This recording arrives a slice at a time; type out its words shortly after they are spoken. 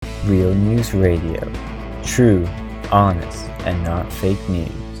Real News Radio. True, honest, and not fake news.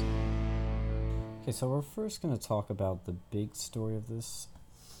 Okay, so we're first going to talk about the big story of this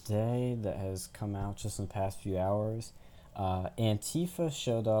day that has come out just in the past few hours. Antifa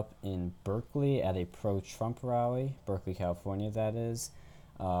showed up in Berkeley at a pro-Trump rally, Berkeley, California, that is.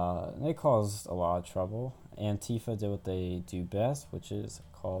 They caused a lot of trouble. Antifa did what they do best, which is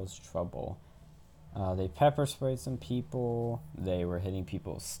cause trouble. They pepper sprayed some people. They were hitting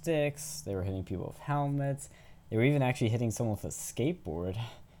people with sticks. They were hitting people with helmets. They were even actually hitting someone with a skateboard.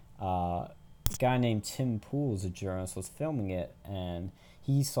 A guy named Tim Pools, a journalist, was filming it, and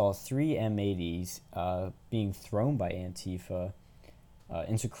he saw 3 M80s being thrown by Antifa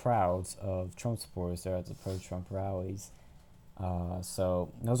into crowds of Trump supporters there at the pro-Trump rallies.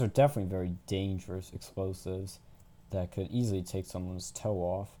 So those are definitely very dangerous explosives that could easily take someone's toe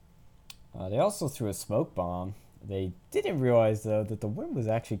off. They also threw a smoke bomb. They didn't realize, though, that the wind was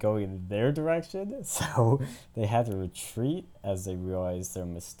actually going in their direction, so they had to retreat as they realized their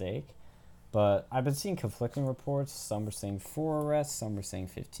mistake. But I've been seeing conflicting reports. Some are saying 4 arrests, some are saying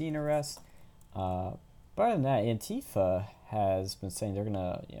 15 arrests. But other than that, Antifa has been saying they're going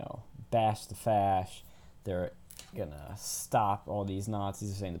to, bash the fash. They're going to stop all these Nazis.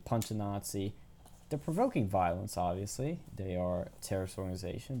 They're saying to punch a Nazi. They're provoking violence, obviously. They are a terrorist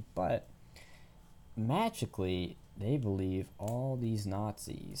organization, but magically, they believe all these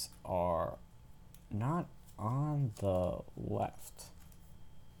Nazis are not on the left.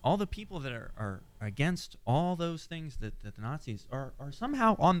 All the people that are against all those things that the Nazis are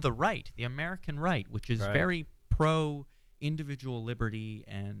somehow on the right, the American right, which is very pro individual liberty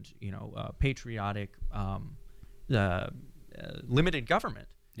and patriotic, limited government.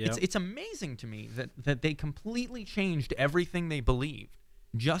 Yep. It's amazing to me that they completely changed everything they believed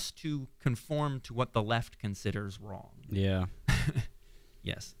just to conform to what the left considers wrong. Yeah.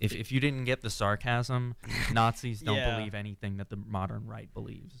 Yes. If you didn't get the sarcasm, Nazis don't believe anything that the modern right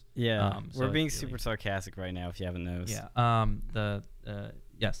believes. Yeah. We're being super sarcastic right now, if you haven't noticed. Yeah.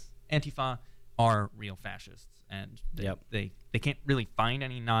 Yes. Antifa are real fascists, and they can't really find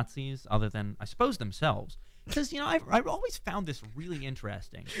any Nazis other than, I suppose, themselves. Because, I've always found this really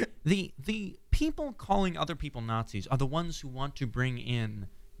interesting. The people calling other people Nazis are the ones who want to bring in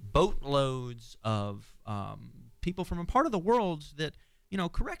boatloads of people from a part of the world that,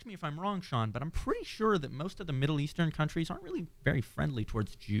 correct me if I'm wrong, Sean, but I'm pretty sure that most of the Middle Eastern countries aren't really very friendly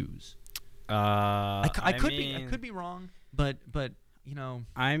towards Jews. I could be wrong, but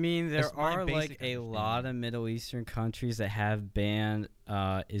I mean, there are like a lot of Middle Eastern countries that have banned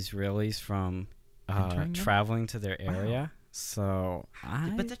Israelis from traveling to their area. So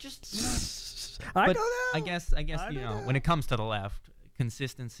but that just I don't know. I guess when it comes to the left,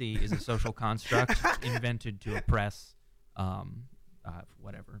 consistency is a social construct invented to oppress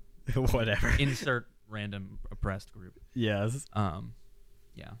whatever insert random oppressed group. Yes.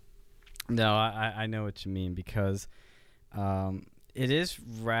 Yeah. No, I know what you mean, because it is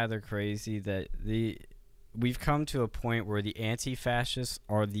rather crazy that we've come to a point where the anti-fascists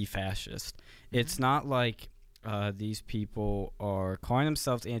are the fascists. It's not like these people are calling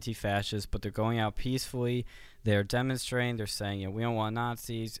themselves anti-fascists, but they're going out peacefully. They're demonstrating. They're saying, we don't want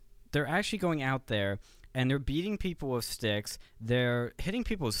Nazis. They're actually going out there, and they're beating people with sticks. They're hitting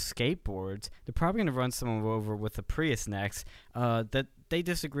people with skateboards. They're probably going to run someone over with a Prius next that they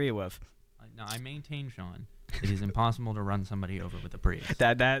disagree with. No, I maintain, Sean, it is impossible to run somebody over with a Prius.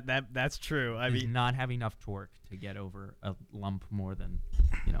 That's true. I mean, not have enough torque to get over a lump more than,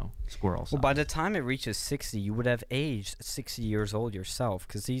 squirrel size. Well, by the time it reaches 60, you would have aged 60 years old yourself,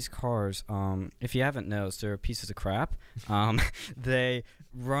 because these cars, if you haven't noticed, they're pieces of crap. They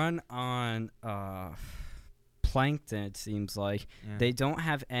run on plankton, it seems like. Yeah. They don't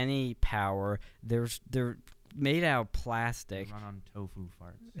have any power. They're made out of plastic. They run on tofu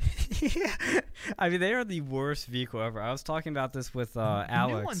farts. Yeah. I mean, they are the worst vehicle ever. I was talking about this with Alex. The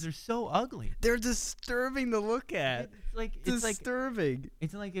new ones are so ugly. They're disturbing to look at. It's disturbing.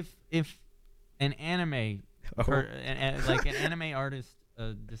 It's like if an anime like an anime artist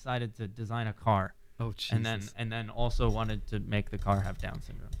decided to design a car. Oh, Jesus. And then also wanted to make the car have Down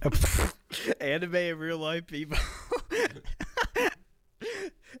syndrome. Anime in real life, people.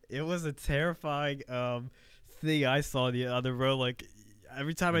 It was a terrifying thing I saw the other road. Like,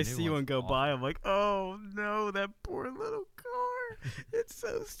 every time I see one go by, I'm like, oh no, that poor little car. It's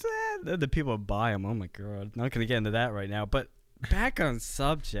so sad. Then the people buy them. Oh my God. Not gonna get into that right now. But back on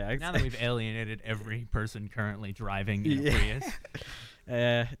subject. Now that we've alienated every person currently driving in a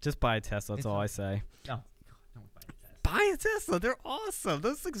Prius. Just buy a Tesla. That's all I say. No, don't buy a Tesla. Buy a Tesla. They're awesome.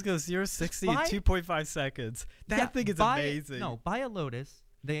 Those things go 0-60 in 2.5 seconds. That thing is amazing. No, buy a Lotus.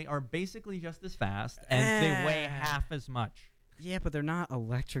 They are basically just as fast, and they weigh half as much. Yeah, but they're not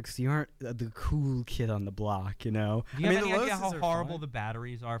electric, so you aren't the cool kid on the block, you know? Do you have any idea how horrible the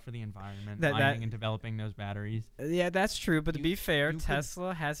batteries are for the environment, mining and developing those batteries? Yeah, that's true, but to be fair,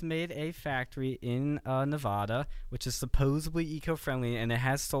 Tesla has made a factory in Nevada, which is supposedly eco-friendly, and it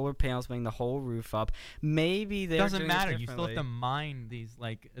has solar panels making the whole roof up. Maybe they're doesn't matter. You still have to mine these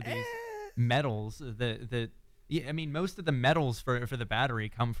metals. Yeah, I mean, most of the metals for the battery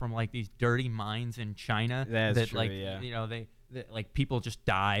come from like these dirty mines in China. That's true, like yeah. you know like people just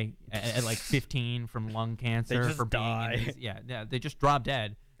die at like 15 from lung cancer for being in these, yeah they just drop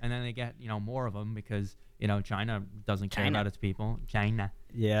dead, and then they get more of them because China doesn't care about its people.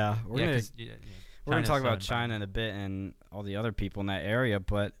 Yeah, we're gonna talk about China in a bit and all the other people in that area,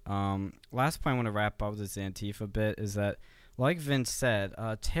 but last point I want to wrap up this Antifa bit is that, like Vince said,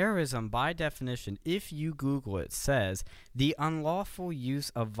 terrorism, by definition, if you Google it, says the unlawful use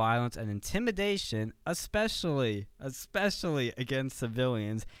of violence and intimidation, especially against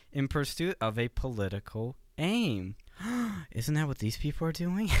civilians, in pursuit of a political aim. Isn't that what these people are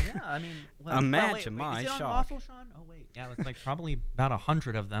doing? Yeah, I mean, imagine my shock. Unlawful, Sean? Oh wait, yeah, it's like probably about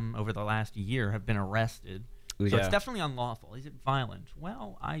 100 of them over the last year have been arrested. So it's definitely unlawful. Is it violent?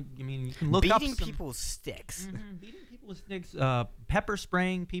 Well, I mean, you can look up beating people with sticks. Beating people with sticks, pepper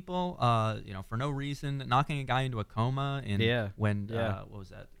spraying people, for no reason, knocking a guy into a coma. What was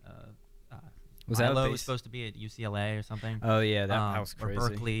that? Was Milo was supposed to be at UCLA or something? Oh yeah, that was crazy. Or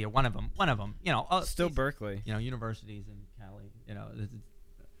Berkeley, or one of them. Still Berkeley. Universities in Cali.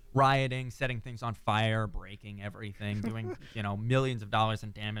 Rioting, setting things on fire, breaking everything, doing millions of dollars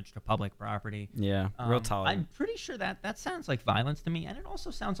in damage to public property. Yeah, real tolerant. I'm pretty sure that sounds like violence to me, and it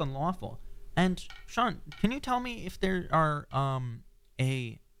also sounds unlawful. And Sean, can you tell me if there are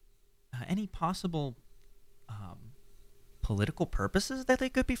any possible political purposes that they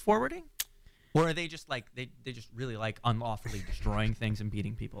could be forwarding, or are they just like they just really like unlawfully destroying things and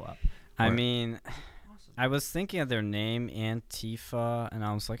beating people up? I mean, I was thinking of their name, Antifa, and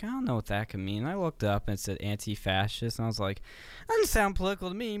I was like, I don't know what that could mean. I looked up and it said anti-fascist, and I was like, that doesn't sound political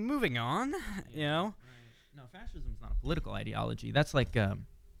to me. Moving on, Right. No, fascism is not a political ideology. That's like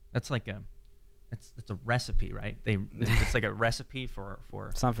it's a recipe, right? It's like a recipe for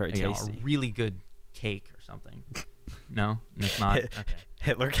it's not very tasty. A really good cake or something. No, it's not. Okay.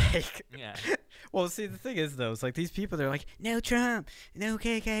 Hitler cake. Yeah. Well, see, the thing is, though, it's like these people, they're like, no Trump, no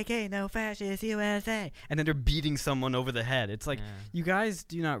KKK, no fascist USA. And then they're beating someone over the head. It's like, you guys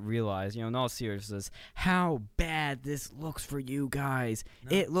do not realize, in all seriousness, how bad this looks for you guys.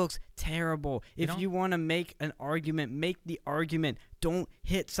 No. It looks terrible. If you want to make an argument, make the argument. Don't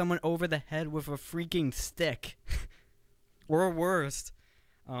hit someone over the head with a freaking stick. Or worse.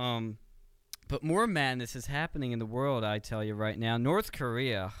 But more madness is happening in the world, I tell you right now. North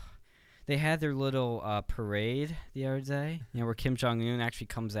Korea, they had their little parade the other day, where Kim Jong-un actually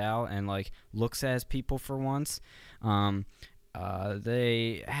comes out and looks at his people for once.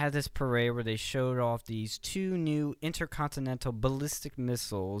 They had this parade where they showed off these 2 new intercontinental ballistic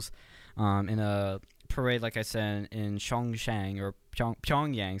missiles in a parade, like I said, in Pyeongchang or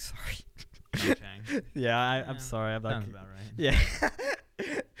Pyongyang. Sorry. Yeah, I'm sorry. I'm not. Sounds about right. Yeah.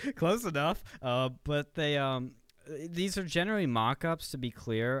 Close enough. But they these are generally mock-ups, to be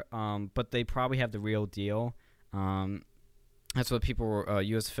clear. But they probably have the real deal. That's what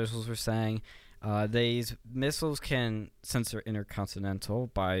U.S. officials were saying. These missiles can, since they're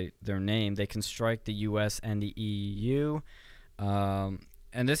intercontinental by their name, they can strike the U.S. and the EU. And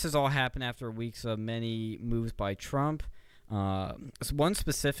this has all happened after weeks of many moves by Trump. So one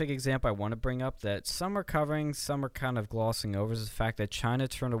specific example I want to bring up that some are covering, some are kind of glossing over, is the fact that China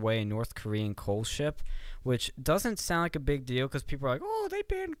turned away a North Korean coal ship, which doesn't sound like a big deal because people are like, oh, they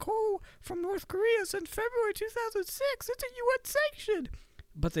banned coal from North Korea since February 2006. It's a UN sanction.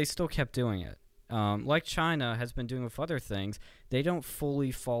 But they still kept doing it. Like China has been doing with other things, they don't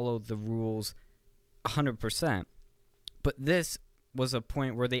fully follow the rules 100%. But this was a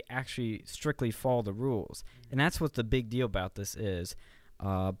point where they actually strictly follow the rules. And that's what the big deal about this is.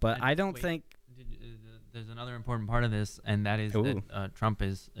 But I don't think... There's another important part of this, and that is that Trump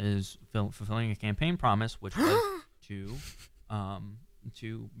is fulfilling a campaign promise, which was to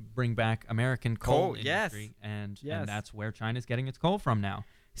bring back American coal industry. And that's where China's getting its coal from now.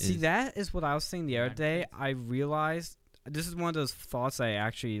 See, that is what I was saying the other day. I realized... This is one of those thoughts I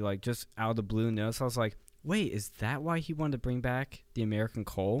actually, just out of the blue noticed. I was like, wait, is that why he wanted to bring back the American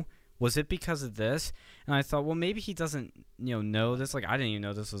coal? Was it because of this? And I thought, well, maybe he doesn't, know this. I didn't even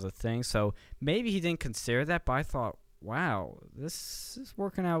know this was a thing. So maybe he didn't consider that. But I thought, wow, this is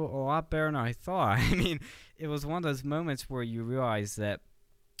working out a lot better than I thought. I mean, it was one of those moments where you realize that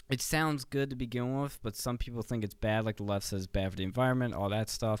it sounds good to begin with, but some people think it's bad, like the left says bad for the environment, all that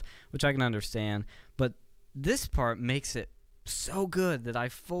stuff, which I can understand. But this part makes it so good that I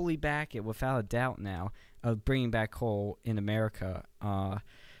fully back it without a doubt now of bringing back coal in America.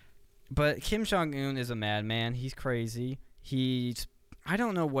 But Kim Jong-un is a madman. He's crazy. I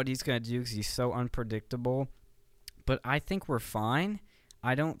don't know what he's going to do because he's so unpredictable. But I think we're fine.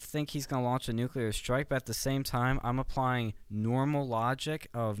 I don't think he's going to launch a nuclear strike, but at the same time, I'm applying normal logic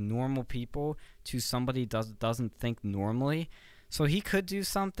of normal people to somebody doesn't think normally. So he could do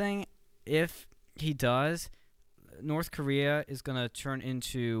something. If he does, North Korea is going to turn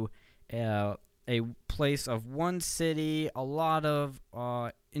into a place of one city, a lot of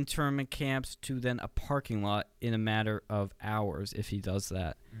internment camps, to then a parking lot in a matter of hours if he does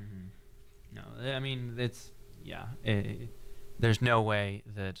that. Mm-hmm. No, I mean, there's no way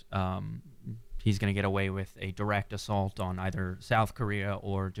that he's going to get away with a direct assault on either South Korea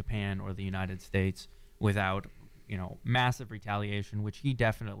or Japan or the United States without, massive retaliation, which he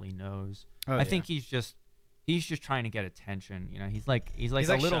definitely knows. I think he's just trying to get attention. He's like a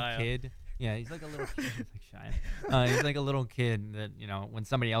little Shia. kid. Yeah, he's like a little kid. He's like Shia. He's like a little kid that, when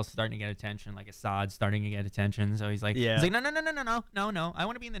somebody else is starting to get attention, like Assad's starting to get attention. So he's like, no. I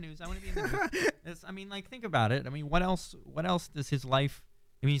want to be in the news. Think about it. I mean, what else does his life?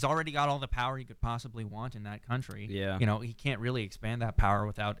 I mean, he's already got all the power he could possibly want in that country. Yeah. He can't really expand that power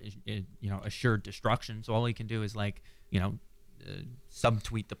without, assured destruction. So all he can do is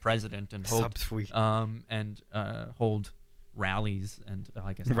subtweet the president and hold, hold rallies and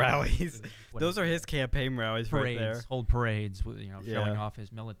I guess rallies. Those are his campaign rallies parades, right there. Hold parades, showing off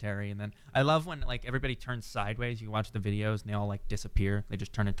his military. And then I love when everybody turns sideways. You watch the videos and they all disappear. They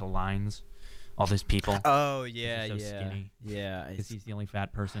just turn into lines. All these people. Oh yeah, so yeah, skinny. Yeah. Because he's the only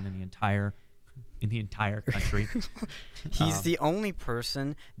fat person in the entire country. He's the only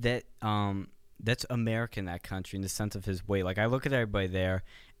person that that's American in that country in the sense of his weight. Like I look at everybody there,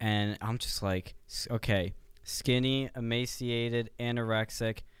 and I'm just like, okay, skinny, emaciated,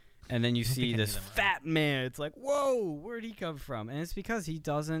 anorexic, and then you see this fat man. It's like, whoa, where'd he come from? And it's because he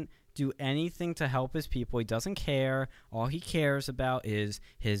doesn't do anything to help his people. He doesn't care. All he cares about is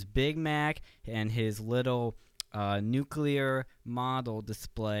his Big Mac and his little nuclear model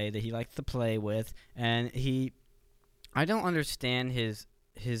display that he likes to play with. And I don't understand his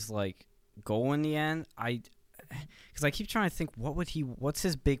goal in the end. Because I keep trying to think, what's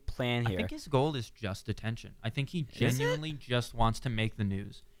his big plan here? I think his goal is just attention. I think he genuinely just wants to make the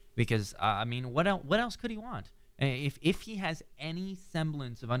news. Because what else could he want? If he has any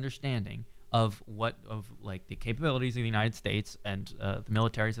semblance of understanding of the capabilities of the United States and the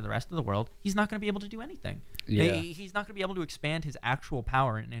militaries of the rest of the world, he's not going to be able to do anything. Yeah. He's not going to be able to expand his actual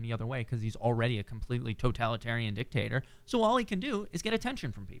power in any other way because he's already a completely totalitarian dictator. So all he can do is get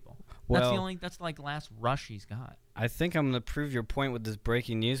attention from people. Well, that's the last rush he's got. I think I'm going to prove your point with this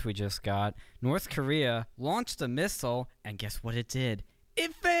breaking news we just got. North Korea launched a missile, and guess what it did?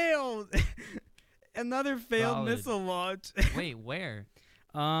 It failed. Another failed missile launch. Wait, where?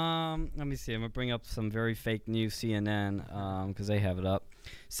 Let me see. I'm gonna bring up some very fake news, CNN, because they have it up.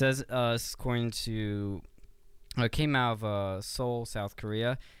 Says, according to, it came out of Seoul, South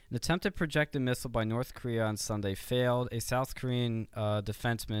Korea. An attempted projected missile by North Korea on Sunday failed. A South Korean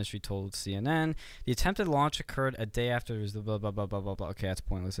defense ministry told CNN the attempted launch occurred a day after there was the blah blah blah blah blah blah. Okay, that's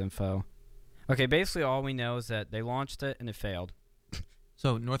pointless info. Okay, basically all we know is that they launched it and it failed.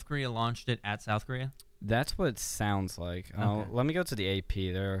 So North Korea launched it at South Korea? That's what it sounds like. Okay. Let me go to the AP.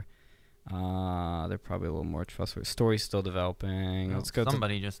 They're probably a little more trustworthy. Story's still developing. Well, Let's go.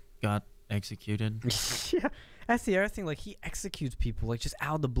 Somebody just got executed. Yeah, that's the other thing. He executes people just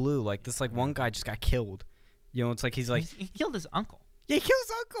out of the blue. This one guy just got killed. It's like he killed his uncle. Yeah, he killed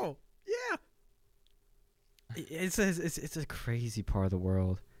his uncle. Yeah. It's a crazy part of the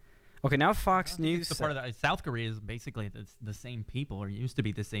world. Okay, now Fox News. The part of that, South Korea is basically the same people, or used to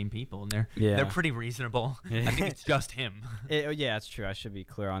be the same people, and they're pretty reasonable. I think it's just him. Yeah, it's true. I should be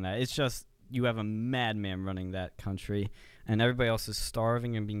clear on that. It's just you have a madman running that country, and everybody else is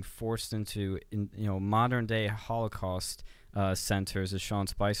starving and being forced into modern day Holocaust centers, as Sean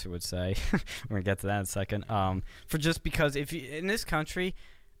Spicer would say. We're gonna get to that in a second. For just because in this country,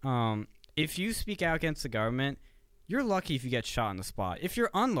 if you speak out against the government, you're lucky if you get shot on the spot. If you're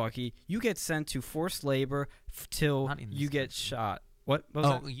unlucky, you get sent to forced labor till you get shot. What was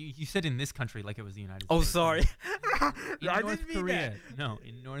that? You said in this country like it was the United States. Oh, sorry. In North Korea. No,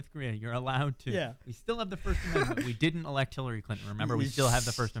 in North Korea, you're allowed to. Yeah. We still have the First Amendment. We didn't elect Hillary Clinton. Remember, we still have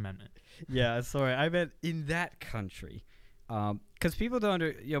the First Amendment. Yeah, sorry. I meant in that country. Because people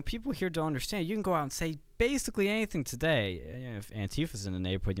people here don't understand. You can go out and say basically anything today. If Antifa's in the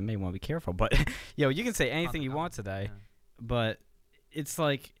neighborhood, you may want to be careful. But you can say anything you want today. Yeah. But it's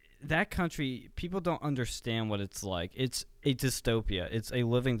like that country. People don't understand what it's like. It's a dystopia. It's a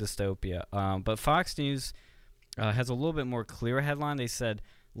living dystopia. But Fox News has a little bit more clear headline. They said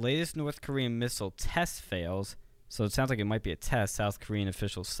latest North Korean missile test fails. So it sounds like it might be a test. South Korean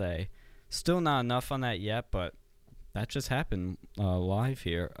officials say. Still not enough on that yet, but that just happened live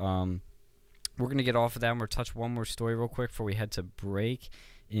here. We're going to get off of that and we'll touch one more story real quick before we head to break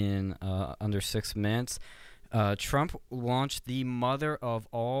in under 6 minutes. Trump launched the mother of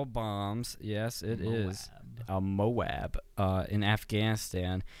all bombs. Yes, it is. Moab in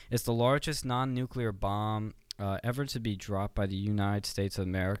Afghanistan. It's the largest non-nuclear bomb ever to be dropped by the United States of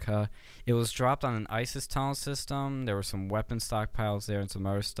America. It was dropped on an ISIS tunnel system. There were some weapon stockpiles there and some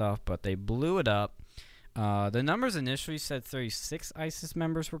other stuff, but they blew it up. The numbers initially said 36 ISIS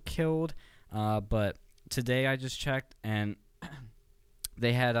members were killed, but today I just checked, and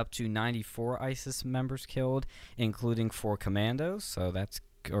they had up to 94 ISIS members killed, including 4 commandos,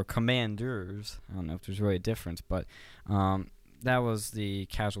 or commanders. I don't know if there's really a difference, but that was the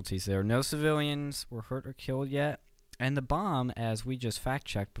casualties there. No civilians were hurt or killed yet, and the bomb, as we just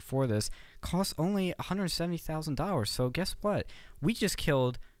fact-checked before this, cost only $170,000, so guess what? We just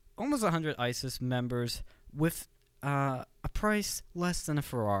killed almost 100 ISIS members with a price less than a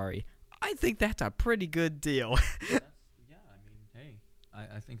Ferrari. I think that's a pretty good deal.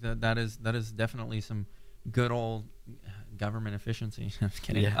 I think that is definitely some good old government efficiency. I'm just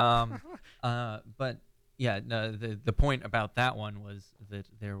kidding. Yeah. But yeah, no, the point about that one was that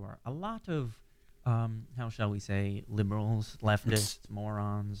there were a lot of how shall we say, liberals, leftists,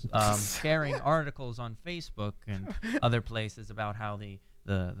 morons, sharing articles on Facebook and other places about how the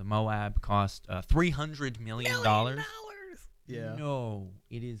Moab cost $300 million. Yeah. No,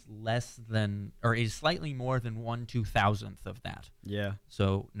 it is less than, or it is slightly more than 1/2000th of that. Yeah.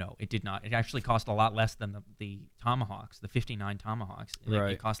 So no, it did not. It actually cost a lot less than the Tomahawks, the 59 Tomahawks.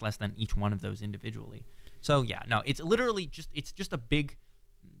 Right. It cost less than each one of those individually. So yeah, no, it's literally just a big,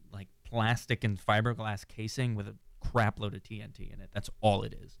 like, plastic and fiberglass casing with a crap load of TNT in it. That's all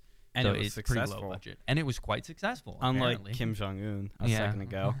it is. And so it was it's successful. pretty low budget, and it was quite successful. Unlike apparently. Kim Jong-un a Yeah. second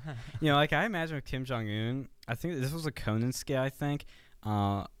ago. Like I imagine with Kim Jong-un, I think this was a Conan skit, I think.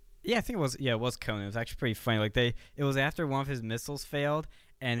 I think it was. Yeah, it was Conan. It was actually pretty funny. Like it was after one of his missiles failed,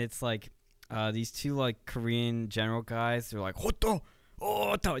 and it's like these two like Korean general guys. They're like, "Hoto,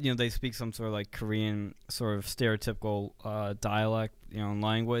 oh," they speak some sort of like Korean sort of stereotypical dialect,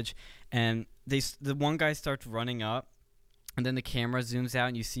 language, and the one guy starts running up. And then the camera zooms out,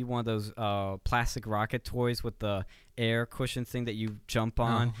 and you see one of those plastic rocket toys with the air cushion thing that you jump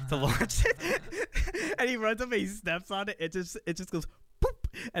on to launch it. And he runs up and he steps on it. It just goes boop,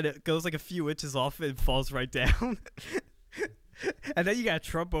 and it goes like a few inches off and falls right down. And then you got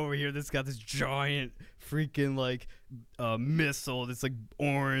Trump over here that's got this giant freaking like missile that's like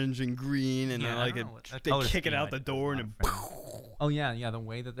orange and green, and then they kick it out the door and it. Oh yeah. The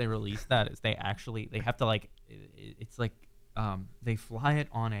way that they released that is they have to like it's like. They fly it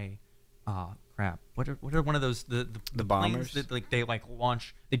on a crap. What are one of those the bombers that they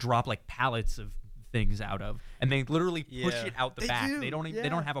launch? They drop like pallets of things out of, and they literally push it out the back. They don't even, they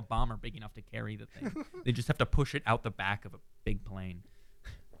don't have a bomber big enough to carry the thing. They just have to push it out the back of a big plane.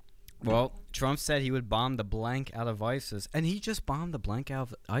 Well, Trump said he would bomb the blank out of ISIS, and he just bombed the blank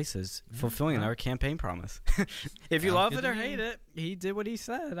out of ISIS, fulfilling another campaign promise. If you love it or hate it, he did what he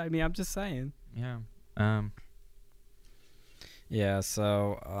said. I mean, I'm just saying. Yeah. Yeah,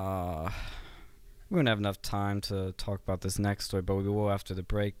 so we won't have enough time to talk about this next story, but we will after the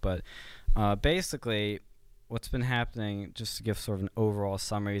break. But basically, what's been happening, just to give sort of an overall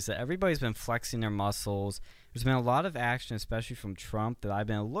summary, is that everybody's been flexing their muscles. There's been a lot of action, especially from Trump, that I've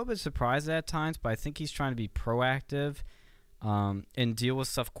been a little bit surprised at times, but I think he's trying to be proactive and deal with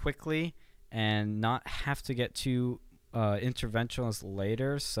stuff quickly and not have to get too interventionist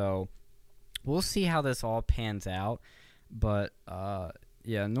later. So we'll see how this all pans out. But,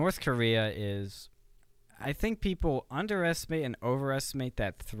 North Korea is, I think people underestimate and overestimate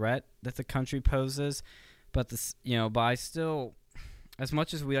that threat that the country poses. But, but I still, as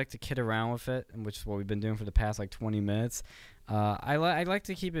much as we like to kid around with it, and which is what we've been doing for the past, 20 minutes, I like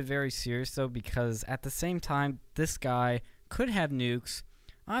to keep it very serious, though, because at the same time, this guy could have nukes.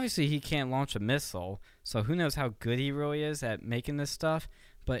 Obviously, he can't launch a missile, so who knows how good he really is at making this stuff.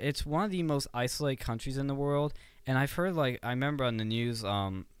 But it's one of the most isolated countries in the world. And I've heard, I remember on the news, I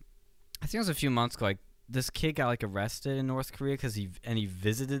think it was a few months ago, this kid got, arrested in North Korea because he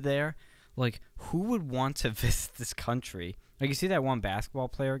visited there. like, who would want to visit this country? Like, you see that one basketball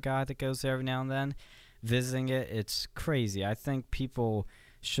player guy that goes there every now and then visiting it. It's crazy. I think people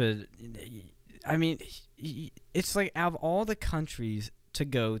should. I mean, it's like out of all the countries to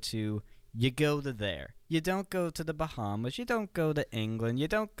go to, you go to there. You don't go to the Bahamas. You don't go to England. You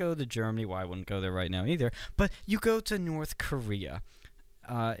don't go to Germany. Well, I wouldn't go there right now either. But you go to North Korea.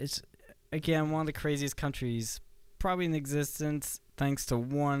 It's, again, one of the craziest countries probably in existence, thanks to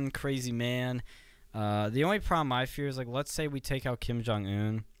one crazy man. The only problem I fear is, like, let's say we take out Kim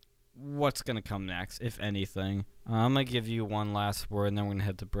Jong-un. What's going to come next, if anything? I'm going to give you one last word, and then we're going to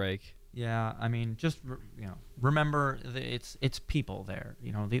head to break. Yeah, I mean, just remember it's people there.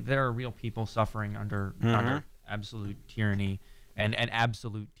 There are real people suffering under absolute tyranny, and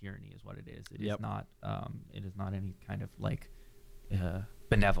absolute tyranny is what it is. It is not. It is not any kind of like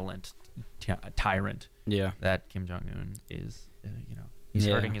benevolent tyrant. Yeah. That Kim Jong Un is. He's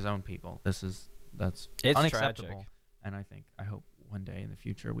hurting his own people. That's unacceptable. Tragic. And I hope one day in the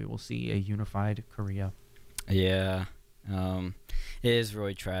future we will see a unified Korea. Yeah. It is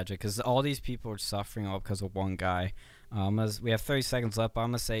really tragic because all these people are suffering all because of one guy. As we have 30 seconds left,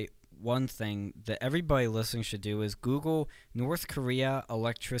 I'm going to say one thing that everybody listening should do is Google North Korea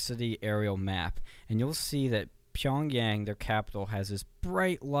electricity aerial map, and you'll see that Pyongyang, their capital, has this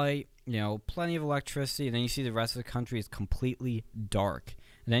bright light, plenty of electricity, and then you see the rest of the country is completely dark.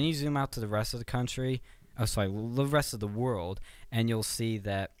 And then you zoom out to the rest of the country, the rest of the world, and you'll see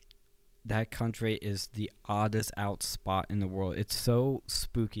that that country is the oddest out spot in the world. It's so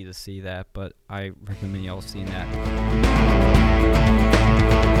spooky to see that, but I recommend y'all seeing that.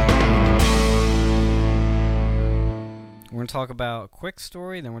 We're going to talk about a quick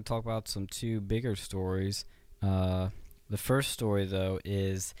story, then we're going to talk about some two bigger stories. The first story, though,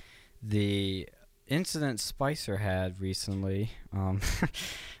 is the incident Spicer had recently.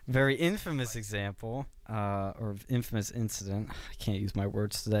 Very infamous example, or infamous incident. I can't use my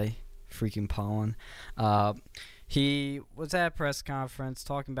words today. Freaking pollen. He was at a press conference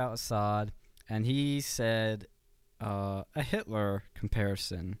talking about Assad, and he said a Hitler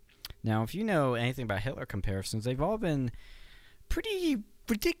comparison. Now, if you know anything about Hitler comparisons, they've all been pretty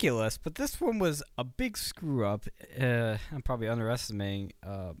ridiculous, but this one was a big screw-up. I'm probably underestimating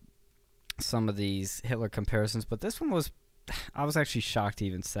some of these Hitler comparisons, but this one was... I was actually shocked he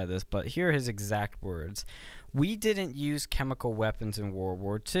even said this, but here are his exact words. "We didn't use chemical weapons in World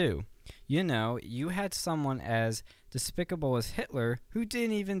War II. You had someone as despicable as Hitler who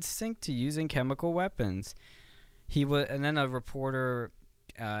didn't even think to using chemical weapons." And then a reporter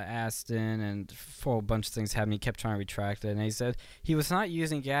asked in, and for a bunch of things happened, he kept trying to retract it, and he said he was not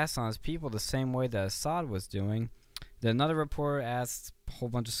using gas on his people the same way that Assad was doing. Then another reporter asked, a whole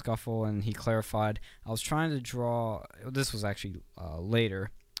bunch of scuffle, and he clarified, "I was trying to draw," this was actually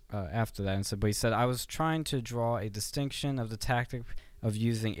later after that, but he said, "I was trying to draw a distinction of the tactic of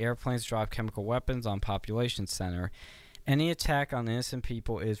using airplanes to drop chemical weapons on population center. Any attack on innocent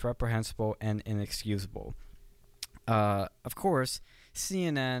people is reprehensible and inexcusable." Of course,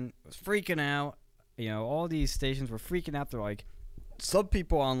 CNN was freaking out. All these stations were freaking out. They're like, some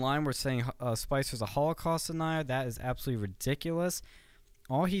people online were saying Spicer's a Holocaust denier. That is absolutely ridiculous.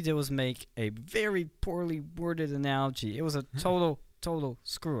 All he did was make a very poorly worded analogy. It was a total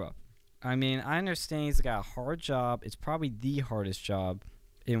screw up. I mean, I understand he's got a hard job. It's probably the hardest job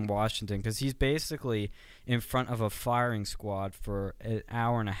in Washington because he's basically in front of a firing squad for an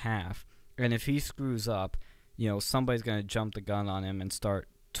hour and a half. And if he screws up, somebody's going to jump the gun on him and start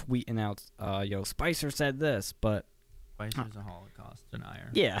tweeting out, Spicer said this, but... Spicer's a Holocaust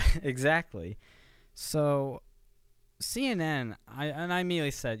denier. Yeah, exactly. So, CNN, I immediately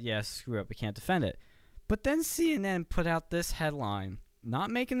said, yes, screw up, we can't defend it. But then CNN put out this headline,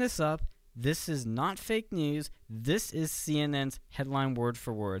 not making this up, this is not fake news, this is CNN's headline word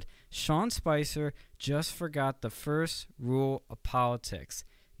for word. "Sean Spicer just forgot the first rule of politics.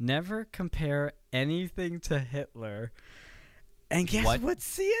 Never compare anything to Hitler." And guess what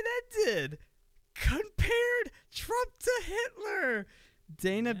CNN did? Compared Trump to Hitler.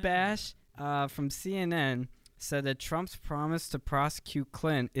 Dana Bash from CNN said that Trump's promise to prosecute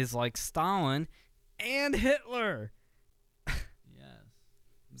Clinton is like Stalin and Hitler.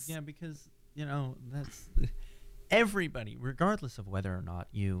 Yes. Yeah, because, that's... Everybody, regardless of whether or not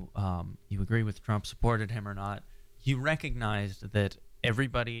you agree with Trump, supported him or not, you recognized that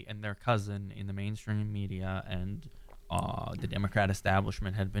everybody and their cousin in the mainstream media and the Democrat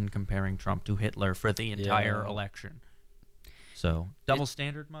establishment had been comparing Trump to Hitler for the entire election. So, double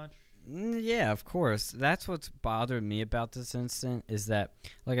standard much? Yeah, of course. That's what's bothered me about this incident is that,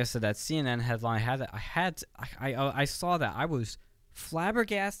 like I said, that CNN headline I saw that. I was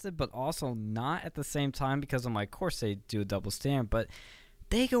flabbergasted, but also not at the same time, because I'm like, of course they do a double standard, but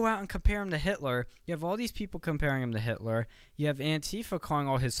they go out and compare him to Hitler. You have all these people comparing him to Hitler. You have Antifa calling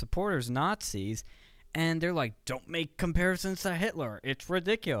all his supporters Nazis, and they're like, don't make comparisons to Hitler. It's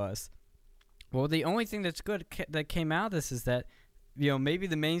ridiculous. Well, the only thing that's good that came out of this is that, maybe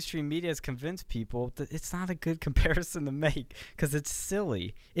the mainstream media has convinced people that it's not a good comparison to make, because it's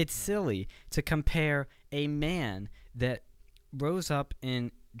silly. It's silly to compare a man that rose up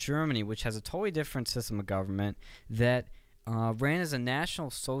in Germany, which has a totally different system of government, that ran as a National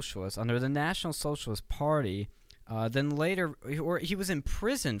Socialist under the National Socialist Party. Then later, he was in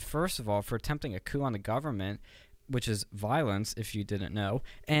prison, first of all, for attempting a coup on the government, which is violence, if you didn't know.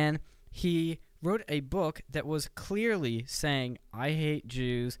 And he wrote a book that was clearly saying, I hate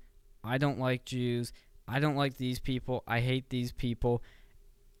Jews, I don't like Jews, I don't like these people, I hate these people.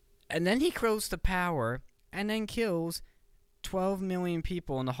 And then he grows to power and then kills 12 million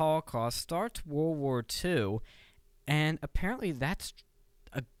people in the Holocaust, starts World War II, and apparently that's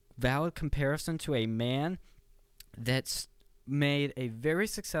a valid comparison to a man that's made a very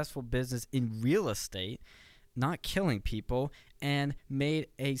successful business in real estate, not killing people, and made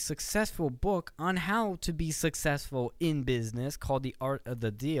a successful book on how to be successful in business called The Art of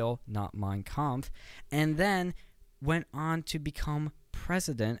the Deal, not Mein Kampf, and then went on to become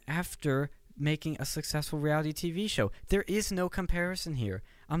president after making a successful reality TV show. There is no comparison here.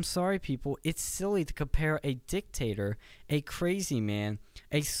 I'm sorry, people. It's silly to compare a dictator, a crazy man,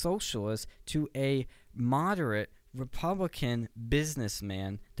 a socialist, to a moderate Republican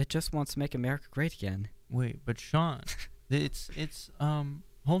businessman that just wants to make America great again. Wait, but Sean, it's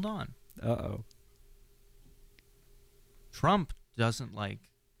hold on. Uh-oh. Trump doesn't like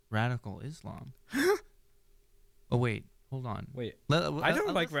radical Islam. Oh wait, hold on. Wait, I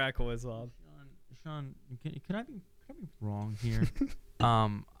don't like radical Islam. Sean, could I be wrong here?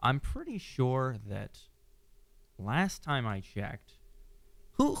 I'm pretty sure that last time I checked,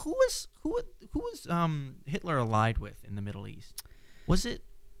 who was Hitler allied with in the Middle East? Was it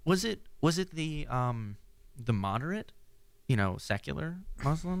the moderate, secular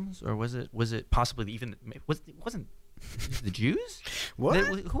Muslims, or was it possibly even wasn't the Jews? What?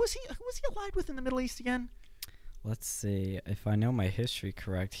 Who was he allied with in the Middle East again? Let's see. If I know my history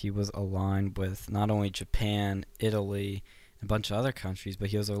correct, he was aligned with not only Japan, Italy, and a bunch of other countries, but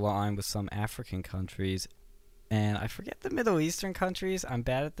he was aligned with some African countries. And I forget the Middle Eastern countries. I'm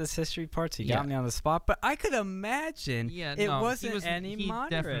bad at this history part, so you got me on the spot. But I could imagine it wasn't any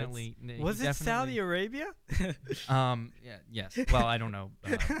moderates. Was it Saudi Arabia? Yes. Well, I don't know.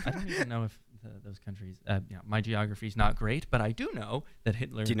 I don't even know if those countries. My geography is not great, but I do know that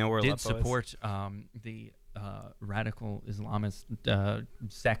Hitler did support the radical Islamist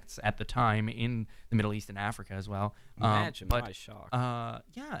sects at the time in the Middle East and Africa as well. Imagine my shock.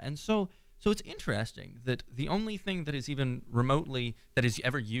 And so it's interesting that the only thing that is even remotely that is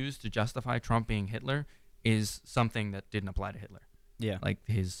ever used to justify Trump being Hitler is something that didn't apply to Hitler. Yeah, like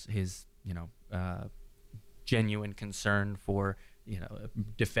his genuine concern for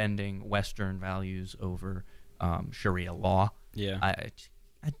defending Western values over Sharia law. Yeah,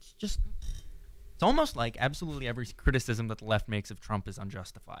 it's almost like absolutely every criticism that the left makes of Trump is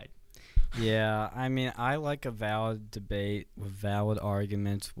unjustified. Yeah, I mean, I like a valid debate with valid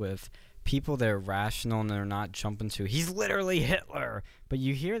arguments with people that are rational and they're not jumping to, he's literally Hitler. But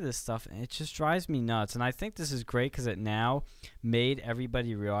you hear this stuff and it just drives me nuts. And I think this is great because it now made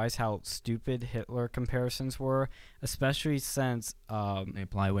everybody realize how stupid Hitler comparisons were, especially since they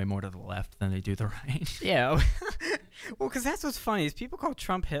apply way more to the left than they do the right. Yeah. Well, because that's what's funny is people call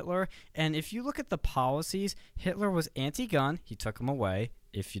Trump Hitler, and if you look at the policies, Hitler was anti-gun. He took them away,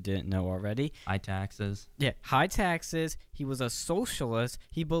 if you didn't know already. High taxes. Yeah, high taxes. He was a socialist.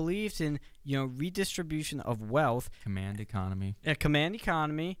 He believed in, redistribution of wealth. Command economy. A command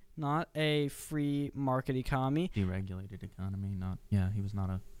economy, not a free market economy. Deregulated economy. He was not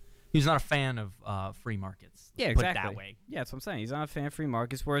a fan of free markets. Yeah, exactly. Put it that way. Yeah, that's what I'm saying. He's not a fan of free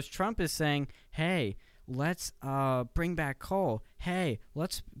markets, whereas Trump is saying, hey, let's bring back coal. Hey,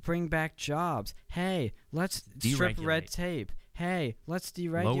 let's bring back jobs. Hey, let's strip red tape. Hey, let's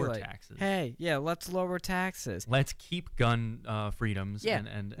deregulate. Lower taxes. Hey, yeah, let's lower taxes. Let's keep gun freedoms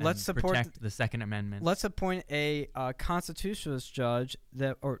and let's protect the Second Amendment. Let's appoint a constitutionalist judge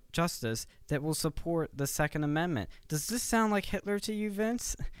or justice that will support the Second Amendment. Does this sound like Hitler to you,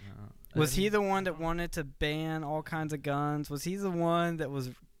 Vince? Was he the one that wanted to ban all kinds of guns? Was he the one that was,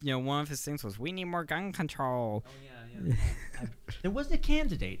 one of his things was, we need more gun control? Oh, yeah. There was a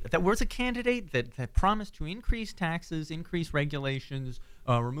candidate that promised to increase taxes, increase regulations,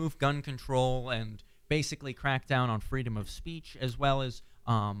 remove gun control, and basically crack down on freedom of speech, as well as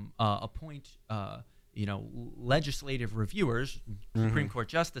appoint legislative reviewers, Supreme Court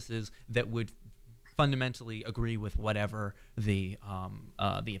justices that would fundamentally agree with whatever the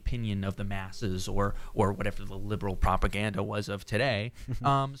opinion of the masses or whatever the liberal propaganda was of today.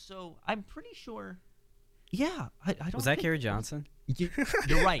 So I'm pretty sure. Yeah, I don't. Was that Gary Johnson?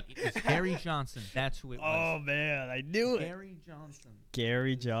 You're right. It was Gary Johnson. That's who it was. Oh man, I knew it. Gary Johnson.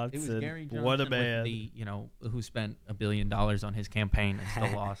 Gary Johnson. It was Gary Johnson. What a man. Who spent $1 billion on his campaign and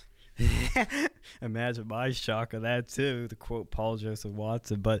still lost. Imagine my shock of that too, to quote Paul Joseph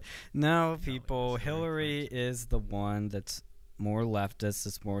Watson. But no, people, Hillary is the one that's more leftist,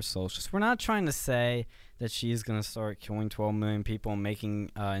 it's more socialist. We're not trying to say that she's going to start killing 12 million people and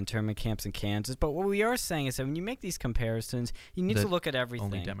making internment camps in Kansas, but what we are saying is that when you make these comparisons, you need to look at everything.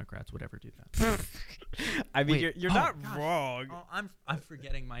 Only Democrats would ever do that. I mean, you're not wrong. Oh, I'm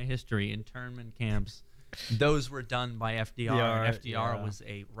forgetting my history. Internment camps. Those were done by FDR. And FDR was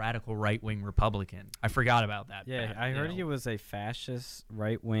a radical right-wing Republican. I forgot about that. Yeah, I heard he was a fascist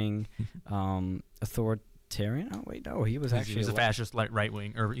right-wing authoritarian. Oh wait, no, he was actually a fascist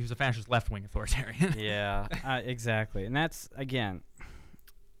right-wing, or he was a fascist left-wing authoritarian. Yeah, exactly. And that's, again,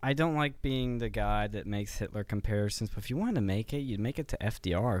 I don't like being the guy that makes Hitler comparisons, but if you wanted to make it, you'd make it to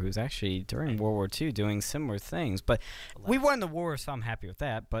FDR, who's actually during World War II doing similar things. But we won the war, so I'm happy with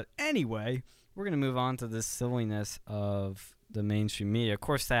that. But anyway, we're going to move on to this silliness of the mainstream media. Of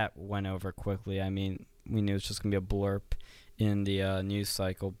course, that went over quickly. I mean, we knew it was just going to be a blurb in the news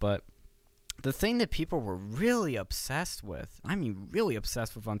cycle. But the thing that people were really obsessed with, really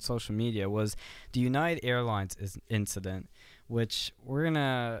obsessed with on social media, was the United Airlines incident, which we're going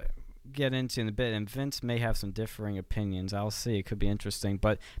to get into in a bit. And Vince may have some differing opinions. I'll see. It could be interesting.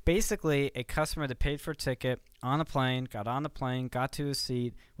 But basically, a customer that paid for a ticket on a plane, got on the plane, got to his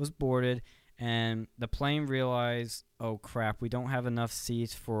seat, was boarded, and the plane realized, oh crap, we don't have enough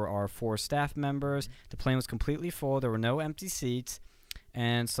seats for our 4 staff members. The plane was completely full. There were no empty seats.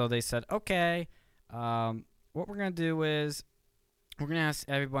 And so they said, okay, what we're going to do is we're going to ask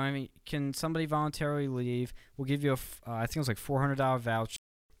everybody, can somebody voluntarily leave? We'll give you I think it was like $400 voucher.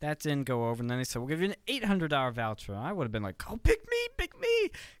 That didn't go over. And then they said, we'll give you an $800 voucher. And I would have been like, oh, pick me.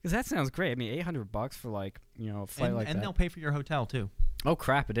 Because that sounds great. I mean, $800 for a flight like that. And they'll pay for your hotel too. Oh,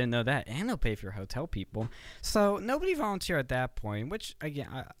 crap, I didn't know that. And they'll pay for your hotel, people. So nobody volunteered at that point, which, again,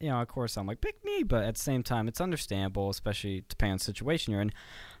 of course, I'm like, pick me. But at the same time, it's understandable, especially depending on the situation you're in.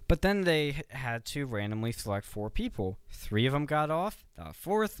 But then they had to randomly select 4 people. 3 of them got off. The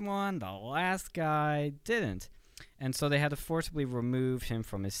 4th one, the last guy, didn't. And so they had to forcibly remove him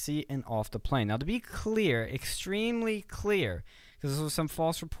from his seat and off the plane. Now, to be clear, extremely clear, because there was some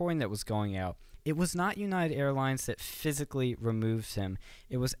false reporting that was going out, it was not United Airlines that physically removed him.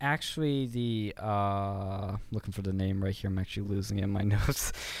 It was actually the, looking for the name right here. I'm actually losing it in my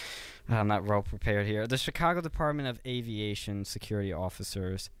notes. I'm not well prepared here. The Chicago Department of Aviation security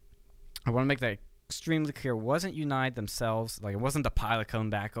officers. I want to make that extremely clear. It wasn't United themselves. Like, it wasn't the pilot coming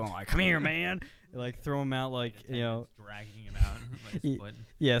back on, like, come here, man. Like, throw him out, like, dragging him out.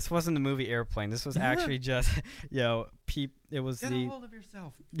 Yeah, this wasn't the movie Airplane. This was actually just, it was Get a hold of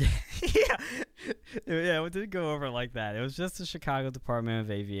yourself. Yeah, it didn't go over like that. It was just the Chicago Department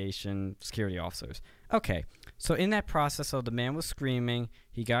of Aviation security officers. Okay, so in that process, so the man was screaming.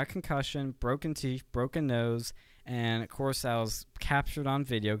 He got a concussion, broken teeth, broken nose, and of course that was captured on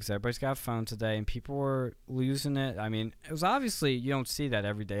video because everybody's got a phone today, and people were losing it. I mean, it was obviously, you don't see that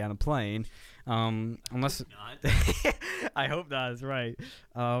every day on a plane, unless I hope not is right.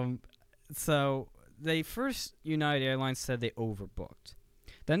 So they first, United Airlines said they overbooked.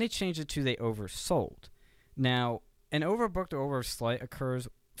 Then they changed it to they oversold. Now, an overbooked or overflight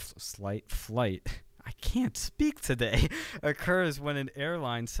I can't speak today, occurs when an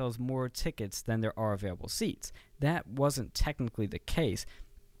airline sells more tickets than there are available seats. That wasn't technically the case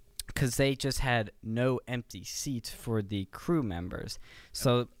because they just had no empty seats for the crew members.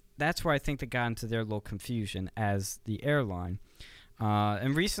 So that's where I think they got into their little confusion as the airline.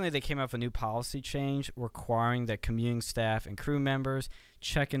 And recently they came up with a new policy change requiring that commuting staff and crew members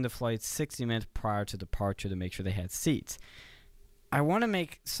check into flights 60 minutes prior to departure to make sure they had seats. I want to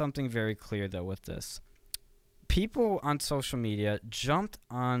make something very clear, though, with this. People on social media jumped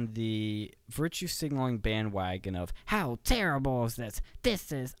on the virtue signaling bandwagon of how terrible is this?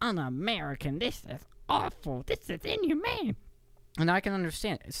 This is un-American. This is awful. This is inhumane. And I can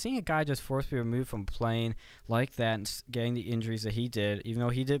understand. Seeing a guy just forcibly removed from a plane like that and getting the injuries that he did, even though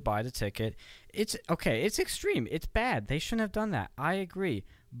he did buy the ticket, it's okay. It's extreme. It's bad. They shouldn't have done that. I agree.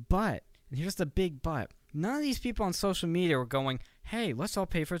 But, and here's the big but, none of these people on social media were going, hey, let's all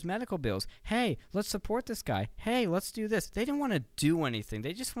pay for his medical bills. Hey, let's support this guy. Hey, let's do this. They didn't want to do anything.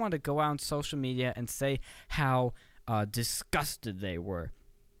 They just wanted to go out on social media and say how disgusted they were.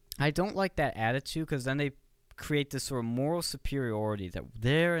 I don't like that attitude because then they create this sort of moral superiority that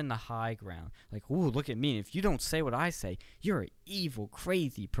they're in the high ground. Like, ooh, look at me. If you don't say what I say, you're an evil,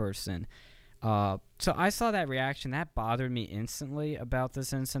 crazy person. So I saw that reaction. That bothered me instantly about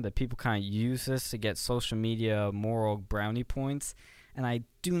this incident, that people kind of use this to get social media moral brownie points. And I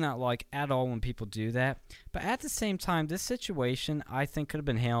do not like at all when people do that. But at the same time, this situation, I think, could have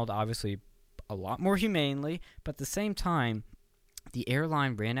been handled, obviously, a lot more humanely. But at the same time, the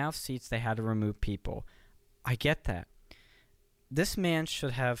airline ran out of seats. They had to remove people. I get that. This man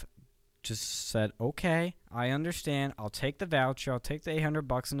should have just said, okay, I understand. I'll take the voucher. I'll take the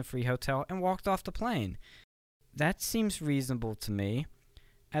 $800 in the free hotel, and walked off the plane. That seems reasonable to me.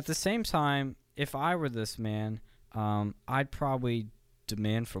 At the same time, if I were this man, I'd probably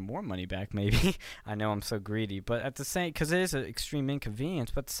demand for more money back, maybe. I know I'm so greedy, but at the same, because it is an extreme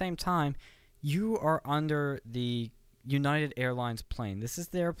inconvenience, but at the same time, you are under the United Airlines plane. This is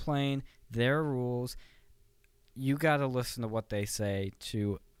their plane, their rules. You got to listen to what they say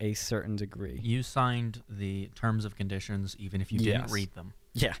to a certain degree. You signed the terms of conditions even if you didn't read them.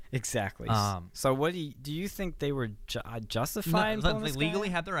 Yeah, exactly. So what do you think they were justified in pulling they this legally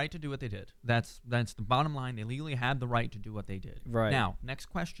guy? had the right to do what they did. That's the bottom line. They legally had the right to do what they did. Right. Now, next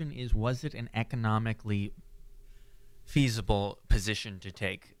question is, was it an economically feasible position to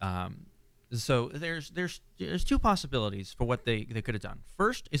take? So there's two possibilities for what they could have done.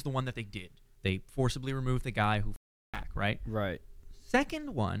 First is the one that they did. They forcibly removed the guy who back, right? Right.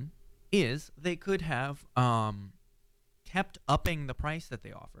 Second one is they could have kept upping the price that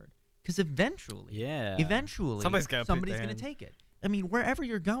they offered, because eventually Somebody's going to take it. I mean, wherever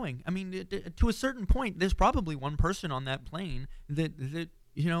you're going, I mean, to a certain point, there's probably one person on that plane that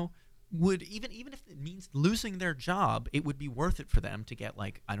you know would, even if it means losing their job, it would be worth it for them to get,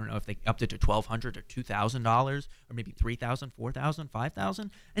 like, I don't know if they upped it to $1,200 or $2,000 or maybe $3,000, $4,000, $5,000,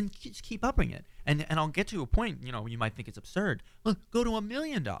 and just keep upping it. And I'll get to a point, you know, you might think it's absurd. Look, go to $1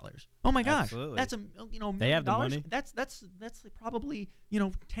 million. Oh my gosh, Absolutely. that's They have the money. That's probably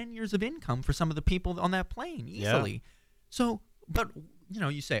 10 years of income for some of the people on that plane easily. Yeah. So, but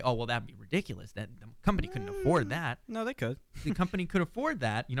you say, oh well, that'd be ridiculous. That the company couldn't afford that. No, they could. The company could afford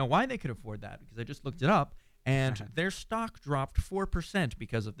that. You know why they could afford that? Because I just looked it up, and their stock dropped 4%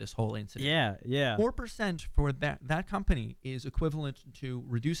 because of this whole incident. Yeah. 4% for that company is equivalent to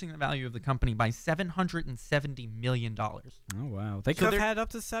reducing the value of the company by $770 million. Oh wow, they could have had up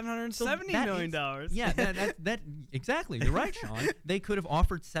to $770 million. Yeah, that exactly. You're right, Sean. They could have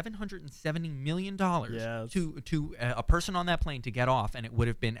offered $770 million to a person on that plane to get off, and it would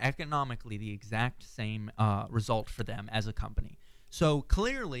have been economically the exact same result for them as a company. So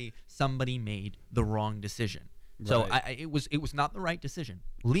clearly, somebody made the wrong decision. So Right. it was not the right decision.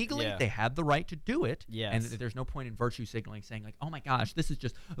 Legally, Yeah. they had the right to do it. Yes. And there's no point in virtue signaling, saying like, "Oh my gosh, this is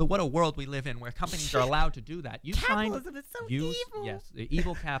just what a world we live in, where companies are allowed to do that." You Capitalism is so evil. Yes, the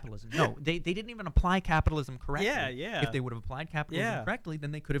evil capitalism. No, they didn't even apply capitalism correctly. Yeah. If they would have applied capitalism Yeah. correctly,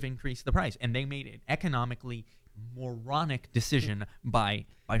 then they could have increased the price, and they made an economically moronic decision by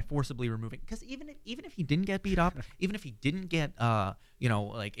forcibly removing. Because even if he didn't get beat up, even if he didn't get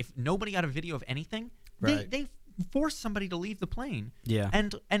like, if nobody got a video of anything, Right. they forced somebody to leave the plane. Yeah.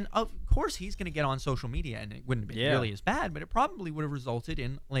 And of course he's going to get on social media, and it wouldn't have been Yeah. really as bad, but it probably would have resulted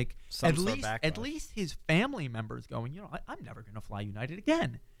in, like, Some at sort of least backlash. his family members going, I'm never going to fly United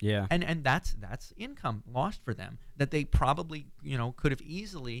again. Yeah. And that's income lost for them that they probably could have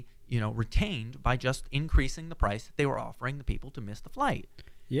easily retained by just increasing the price that they were offering the people to miss the flight.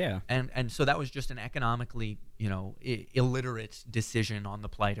 Yeah. And so that was just an economically illiterate decision on the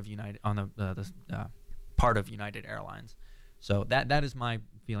plight of United, on the part of United Airlines. So that is my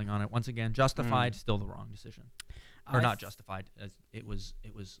feeling on it. Once again, justified, still the wrong decision, or not justified, as it was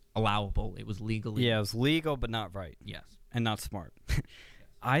allowable. It was legally. Yeah, it was legal, but not right. Yes. And not smart.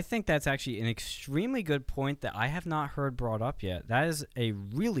 I think that's actually an extremely good point that I have not heard brought up yet. That is a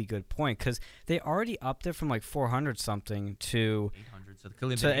really good point, because they already upped it from like 400 something to 800. So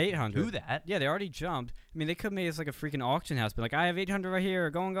clearly to they 800. do that. Yeah, they already jumped. I mean, they could have made it like a freaking auction house, but like, I have 800 right here.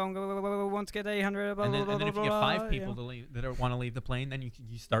 Go, once get 800. Blah, And then, blah, and then if blah, you get blah, 5 people to leave, that want to leave the plane, then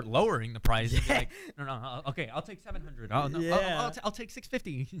you start lowering the price. And be like, no, okay, I'll take 700. Oh no, Yeah. I'll take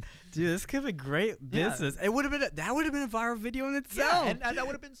 650. Dude, this could be great business. It would have been that would have been a viral video in itself. Yeah, and that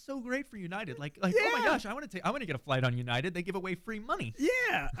would have been so great for United. Like oh my gosh, I want to get a flight on United. They give away free money.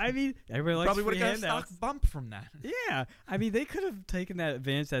 Yeah, I mean, everybody likes Probably free would have got a handouts. stock bump from that. Yeah, I mean, they could have taken that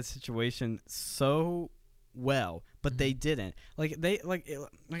advantage of that situation so well, but they didn't. Like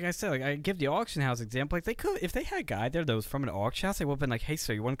I said, like I give the auction house example. Like they could, if they had a guy there that was from an auction house, they would have been like, "Hey,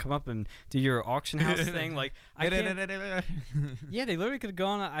 sir, you want to come up and do your auction house thing?" Like I can't. Yeah, they literally could have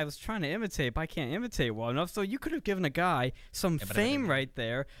gone. I was trying to imitate, but I can't imitate well enough. So you could have given a guy some fame right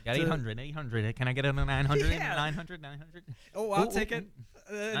there. Got 800. Can I get a 900? Yeah. 900. Oh, I'll take it.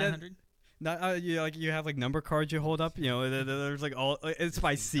 900. You have like number cards you hold up. There's like all. It's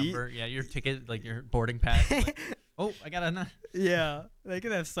by seat. Yeah, your ticket, like your boarding pass. Like, oh, I got a. Yeah, they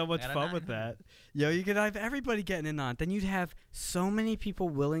could have so much fun with that. You could have everybody getting in on it. Then you'd have so many people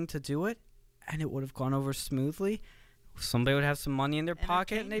willing to do it, and it would have gone over smoothly. Somebody would have some money in their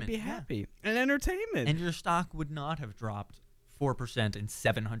pocket, and they'd be happy. And entertainment. And your stock would not have dropped 4% in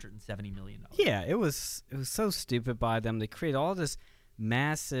 $770 million. Yeah, it was so stupid by them. They created all this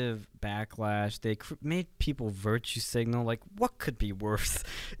massive backlash. They made people virtue signal. Like, what could be worse?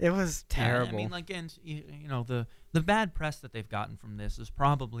 It was terrible. I mean, like, and the bad press that they've gotten from this is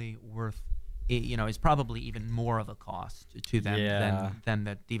probably worth, is probably even more of a cost to them than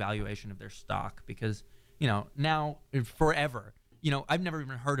the devaluation of their stock, because now forever. I've never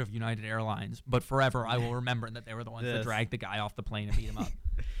even heard of United Airlines, but forever I will remember that they were the ones that dragged the guy off the plane and beat him up.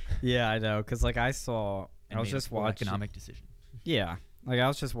 Yeah, I know, because like I was just watching economic decision. Yeah, like I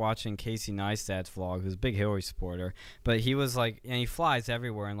was just watching Casey Neistat's vlog, who's a big Hillary supporter, but he was like, and he flies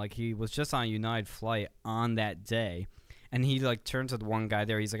everywhere, and like he was just on a United flight on that day, and he like turned to the one guy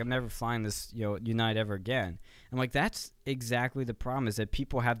there. He's like, I'm never flying this United ever again. And like that's exactly the problem, is that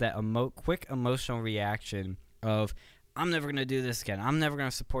people have that quick emotional reaction of, I'm never going to do this again. I'm never going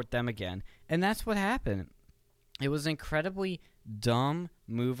to support them again. And that's what happened. It was an incredibly dumb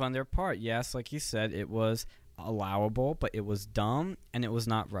move on their part. Yes, like you said, it was allowable, but it was dumb and it was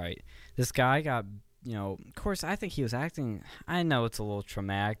not right. This guy got, of course, I think he was acting, I know it's a little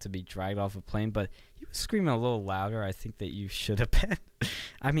traumatic to be dragged off a plane, but he was screaming a little louder, I think, that you should have been.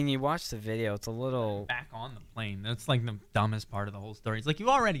 I mean, you watch the video, it's a little... Back on the plane. That's like the dumbest part of the whole story. It's like, you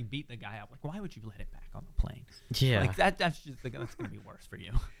already beat the guy up. Like, why would you let it back on the plane? Yeah. Like, that's going to be worse for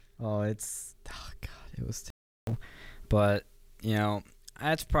you. Oh, God, it was terrible. But,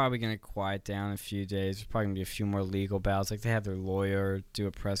 that's probably going to quiet down in a few days. There's probably going to be a few more legal battles. Like, they have their lawyer do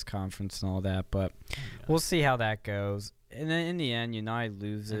a press conference and all that. But we'll see how that goes. And then in the end, United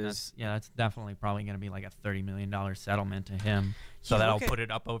loses. That's definitely probably going to be like a $30 million settlement to him. So that'll put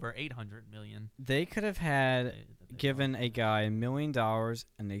it up over $800 million. They could have given a guy $1 million,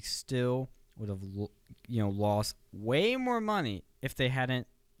 and they still would have, lost way more money if they hadn't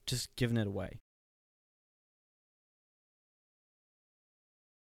just given it away.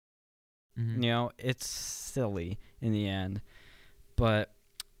 Mm-hmm. It's silly in the end. But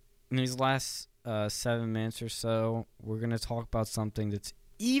in these last 7 minutes or so, we're going to talk about something that's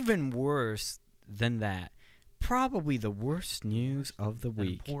even worse than that. Probably the worst news of the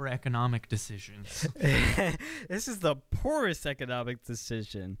week. Poor economic decisions. This is the poorest economic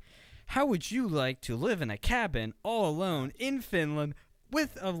decision. How would you like to live in a cabin all alone in Finland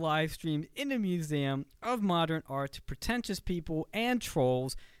with a live stream in a museum of modern art to pretentious people and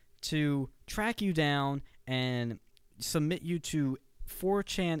trolls to track you down and submit you to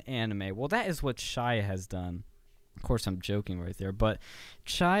 4chan anime? Well, that is what Shia has done. Of course, I'm joking right there, but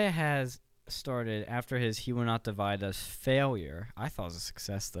Shia has started after his He Will Not Divide Us failure. I thought it was a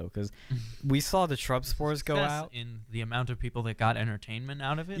success, though, because we saw the Trump scores go out. In the amount of people that got entertainment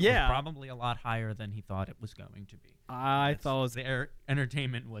out of it was probably a lot higher than he thought it was going to be. I thought their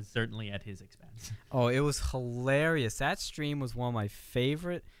entertainment was certainly at his expense. Oh, it was hilarious. That stream was one of my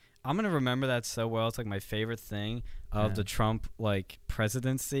favorite. I'm going to remember that so well. It's like my favorite thing of the Trump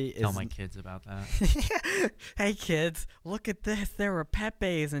presidency. Tell my kids about that. Hey kids, look at this. There were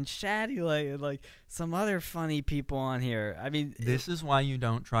Pepe's and Shaddy, like some other funny people on here. I mean, this is why you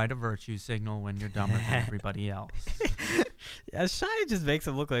don't try to virtue signal when you're dumber than everybody else. Yeah, Shia just makes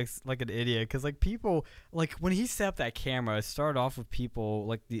him look like an idiot, because people when he set up that camera, it started off with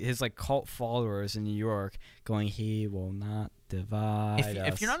people his cult followers in New York going, "He will not divide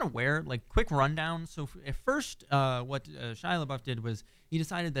us." If you're not aware, quick rundown. So at first, what Shia LaBeouf did was he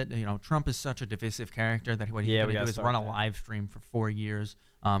decided that Trump is such a divisive character that what he's going to do is run a live stream for 4 years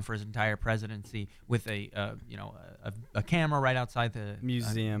for his entire presidency with a camera right outside the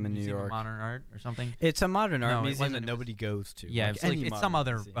museum in New York, of Modern Art or something. It's a modern art museum that nobody goes to. Yeah, it's some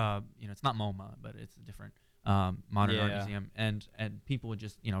other it's not MoMA, but it's a different modern art museum, and people would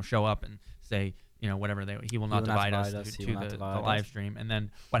just show up and say whatever he will not divide us to the live stream. And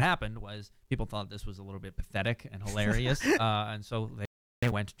then what happened was people thought this was a little bit pathetic and hilarious, and so they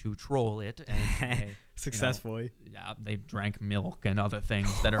went to troll it and successfully. They drank milk and other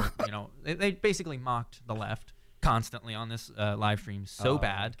things that are they basically mocked the left constantly on this live stream so Oh,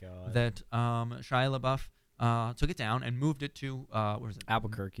 bad God. that Shia LaBeouf took it down and moved it to where is it?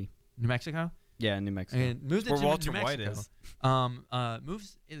 Albuquerque. New Mexico. Yeah, New Mexico. And moves it Where to Walter New White Mexico. is.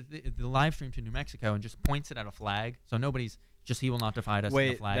 Moves the live stream to New Mexico and just points it at a flag, so nobody's he will not divide us. in the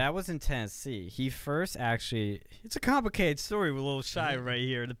Wait, flag. that was in Tennessee. He first actually, it's a complicated story with a little Shy Mm-hmm. right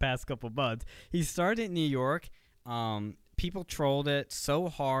here in the past couple months. He started in New York. People trolled it so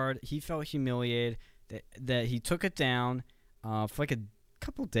hard. He felt humiliated that he took it down for like a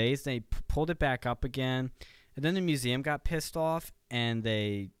couple days. They pulled it back up again. And then the museum got pissed off and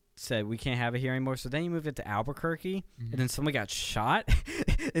they said, we can't have it here anymore. So then he moved it to Albuquerque. And then somebody got shot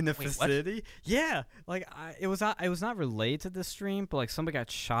in the Wait, what? vicinity. Yeah. Like, it was not related to the stream, but like somebody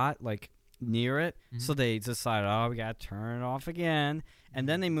got shot like near it. So they decided, oh, we got to turn it off again. And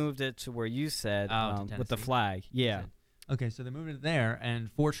then they moved it to where you said To with the Tennessee. flag. Yeah. Okay, so they moved it there, and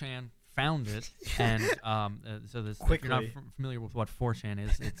 4chan found it, and so this. If you're not Quickly. familiar with what 4chan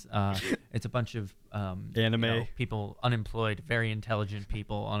is, it's a bunch of Anime. people, unemployed, very intelligent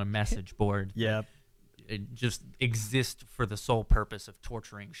people on a message board. Yeah. It just exist for the sole purpose of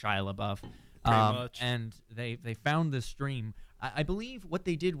torturing Shia LaBeouf. much. And they found this stream. I believe what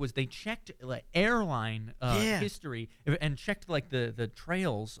they did was they checked like airline Yeah. history and checked like the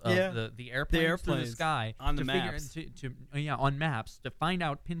trails of Yeah. the airplanes through the airplanes sky on the to figure- maps. on maps to find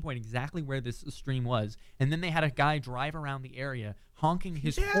out, pinpoint exactly where this stream was. And then they had a guy drive around the area honking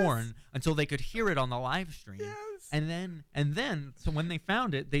his horn until they could hear it on the live stream. Yes. And then so when they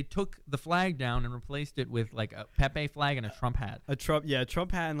found it, they took the flag down and replaced it with like a Pepe flag and a Trump hat.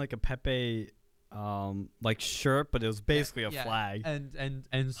 Trump had like a Pepe like shirt, but it was basically a Yeah, flag.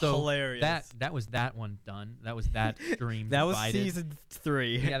 And so Hilarious. that was that one done. That was that stream. That was divided. season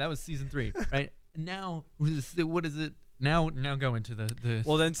 3. Yeah, that was season 3. Right now, what is it? Now go into the.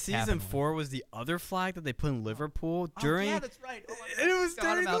 Well, then cabin season one. 4 was the other flag that they put in Liverpool Oh, during. yeah, that's right. Oh my And it God, was I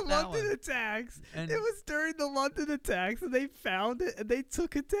forgot during the about that London one. attacks. And- It was during the London attacks, and they found it and they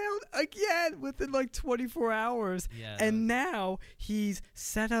took it down again within like 24 hours. Yeah. And now he's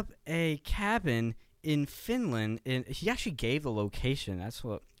set up a cabin in Finland. And he actually gave the location. That's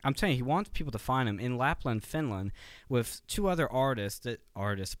what I'm telling you. He wants people to find him in Lapland, Finland, with 2 other artists.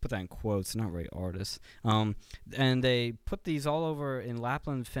 Put that in quotes, not really artists. And they put these all over in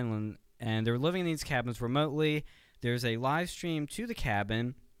Lapland, Finland, and they're living in these cabins remotely. There's a live stream to the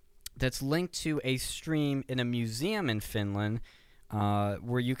cabin that's linked to a stream in a museum in Finland,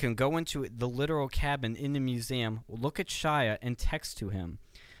 where you can go into the literal cabin in the museum, look at Shia, and text to him.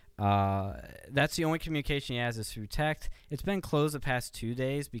 That's the only communication he has is through text. It's been closed the past 2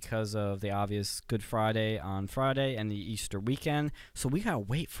 days because of the obvious Good Friday on Friday and the Easter weekend. So we gotta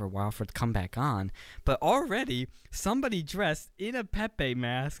wait for a while for it to come back on. But already somebody dressed in a Pepe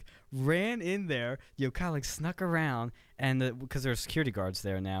mask ran in there, kind of like snuck around, and because there are security guards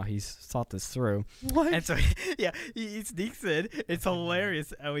there now, he's thought this through. What? And so, he sneaks in. It's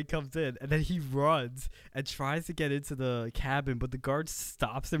hilarious how he comes in, and then he runs and tries to get into the cabin, but the guard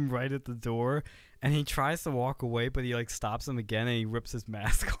stops him right at the door, and he tries to walk away, but he like stops him again, and he rips his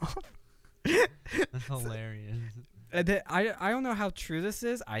mask off. That's hilarious. And then, I don't know how true this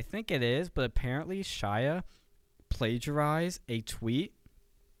is. I think it is, but apparently Shia plagiarized a tweet,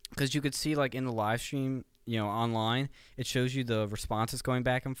 because you could see like in the live stream, online, it shows you the responses going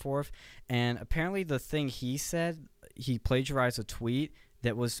back and forth. And apparently the thing he said, he plagiarized a tweet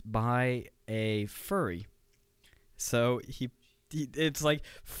that was by a furry. So it's like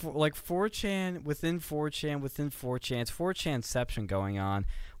 4chan within 4chan within 4chan. It's 4chanception going on.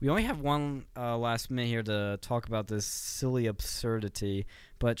 We only have one last minute here to talk about this silly absurdity,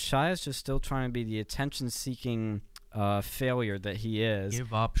 but Shia's just still trying to be the attention-seeking failure that he is.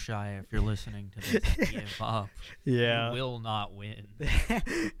 Give up, Shia, if you're listening to this. Give up. Yeah. You will not win.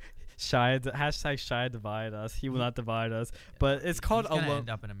 Hashtag Shia divide us. He will not divide us. But it's called He's gonna alone. end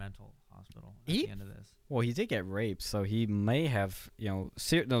up in a mental hospital at He- the end of this. Well, he did get raped, so he may have,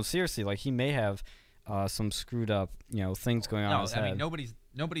 seriously, like he may have some screwed up, things going on in No, his I head. mean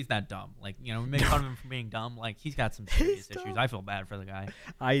nobody's that dumb. Like, we make fun of him for being dumb. Like, he's got some serious issues. dumb. I feel bad for the guy.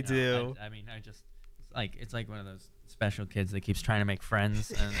 I You do. know, I mean, it's like one of those special kids that keeps trying to make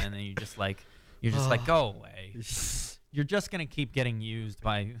friends, and then you're just like, go away. You're just gonna keep getting used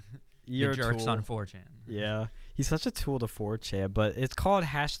by You're the a jerks tool. on 4chan. Yeah, he's such a tool to 4chan, but it's called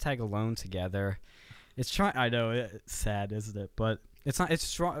hashtag alone together. It's I know it's sad, isn't it? But it's not. It's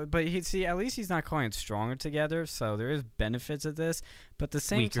strong. But at least he's not calling it stronger together. So there is benefits of this. But at the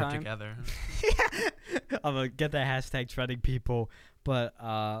same Weaker time, together. I'm gonna get that hashtag trending, people. But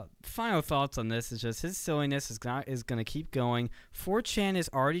final thoughts on this is just his silliness is going to keep going. 4chan is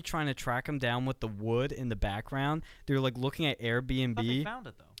already trying to track him down with the wood in the background. They're like looking at Airbnb. I thought they found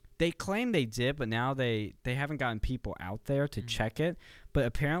it though. They claim they did, but now they haven't gotten people out there to check it. But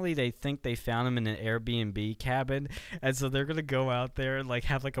apparently they think they found him in an Airbnb cabin, and so they're gonna go out there and like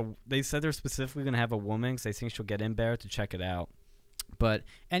have like a. They said they're specifically gonna have a woman because they think she'll get in there to check it out. But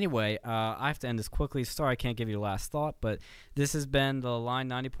anyway, I have to end this quickly. Sorry I can't give you the last thought, but this has been the Line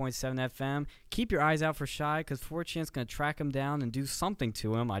 90.7 FM. Keep your eyes out for Shy because 4chan's going to track him down and do something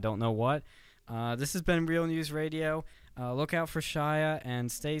to him. I don't know what. This has been Real News Radio. Look out for Shia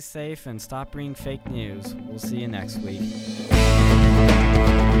and stay safe and stop reading fake news. We'll see you next week.